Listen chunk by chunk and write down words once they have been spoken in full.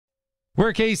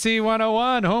We're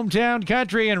KC101, Hometown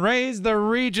Country, and Raise the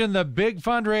Region, the big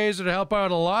fundraiser to help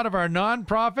out a lot of our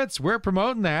nonprofits. We're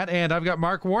promoting that, and I've got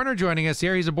Mark Warner joining us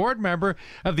here. He's a board member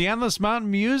of the Endless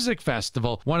Mountain Music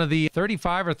Festival, one of the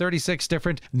 35 or 36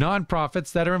 different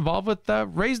nonprofits that are involved with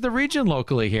Raise the Region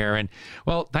locally here. And,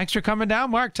 well, thanks for coming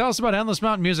down, Mark. Tell us about Endless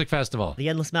Mountain Music Festival. The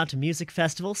Endless Mountain Music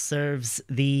Festival serves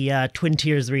the Twin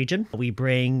Tiers region. We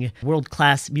bring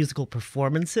world-class musical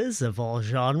performances of all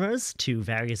genres to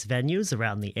various venues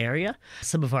around the area.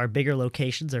 Some of our bigger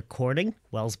locations are Corning,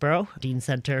 Wellsboro, Dean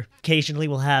Center. Occasionally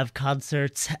we'll have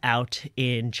concerts out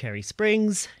in Cherry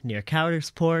Springs, near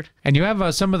Coudersport. And you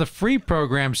have some of the free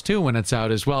programs too when it's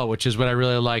out as well, which is what I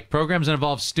really like. Programs that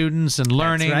involve students and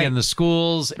learning and the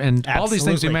schools, and all these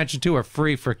things you mentioned too are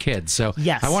free for kids. So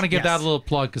I want to give that a little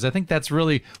plug because I think that's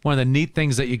really one of the neat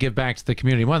things that you give back to the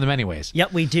community, one of the many ways.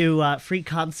 Yep, we do free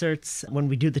concerts when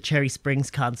we do the Cherry Springs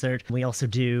concert. We also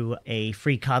do a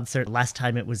free concert. Last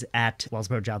time it was at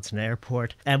Wellsboro Johnson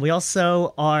Airport. And we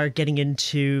also are getting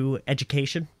into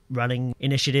education, running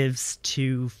initiatives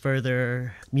to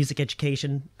further music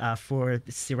education for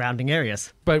the surrounding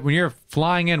areas. But when you're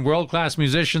flying in world-class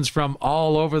musicians from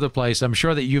all over the place, I'm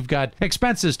sure that you've got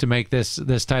expenses to make this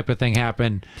type of thing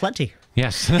happen. Plenty.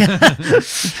 Yes.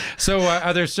 So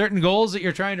are there certain goals that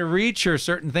you're trying to reach or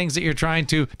certain things that you're trying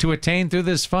to attain through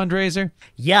this fundraiser?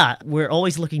 Yeah, we're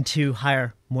always looking to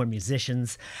hire more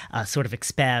musicians, sort of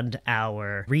expand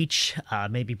our reach,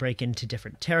 maybe break into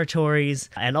different territories,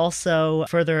 and also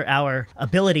further our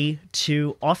ability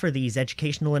to offer these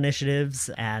educational initiatives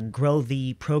and grow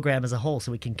the program as a whole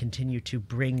so we can continue to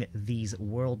bring these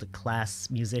world-class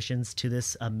musicians to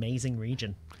this amazing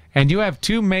region. And you have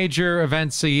two major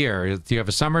events a year. You have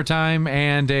a summertime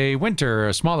and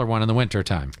a smaller one in the winter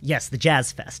time. Yes, the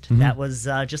Jazz Fest. That was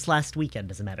just last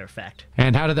weekend, as a matter of fact.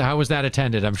 And how was that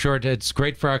attended? I'm sure it's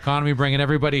great for our economy, bringing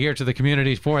everybody here to the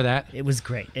community for that. It was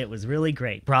great. It was really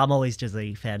great. Brom always does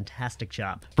a fantastic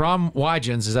job. Brom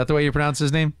Wygens, is that the way you pronounce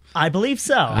his name? I believe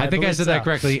so. I think I said that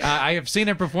correctly. I have seen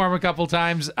him perform a couple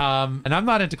times, and I'm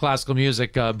not into classical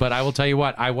music, but I will tell you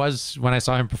what, I was when I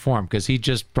saw him perform, because he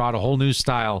just brought a whole new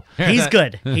style. He's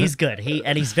good. He's good.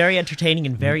 He's very entertaining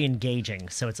and very engaging,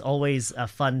 so it's always a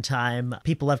fun time.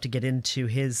 People love to get into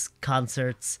his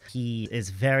concerts. He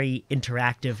is very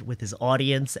interactive with his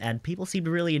audience, and people seem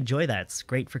to really enjoy that. It's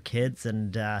great for kids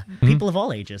and people of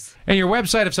all ages. And your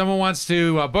website, if someone wants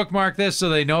to bookmark this so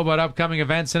they know about upcoming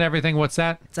events and everything, what's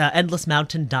that? It's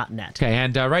endlessmountain.net. Okay,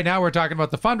 and right now we're talking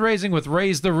about the fundraising with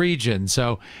Raise the Region.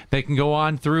 So they can go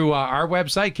on through our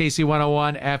website,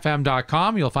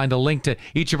 KC101FM.com. You'll find a link to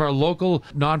each of our local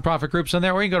nonprofit groups on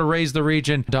there, or you can go to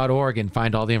raisetheregion.org and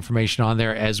find all the information on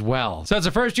there as well. So it's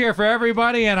the first year for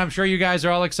everybody, and I'm sure you guys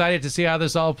are all excited to see how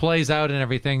this all plays out and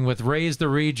everything with Raise the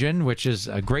Region, which is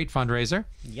a great fundraiser.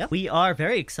 Yep, we are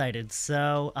very excited.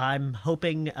 So I'm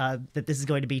hoping that this is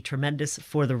going to be tremendous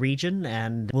for the region,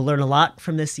 and we'll learn a lot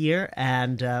from this year,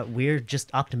 and we're just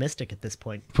optimistic at this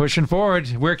point. Pushing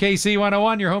forward. We're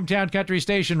KC101, your hometown country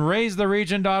station,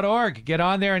 raisetheregion.org. Get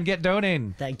on there and get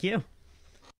donating. Thank you.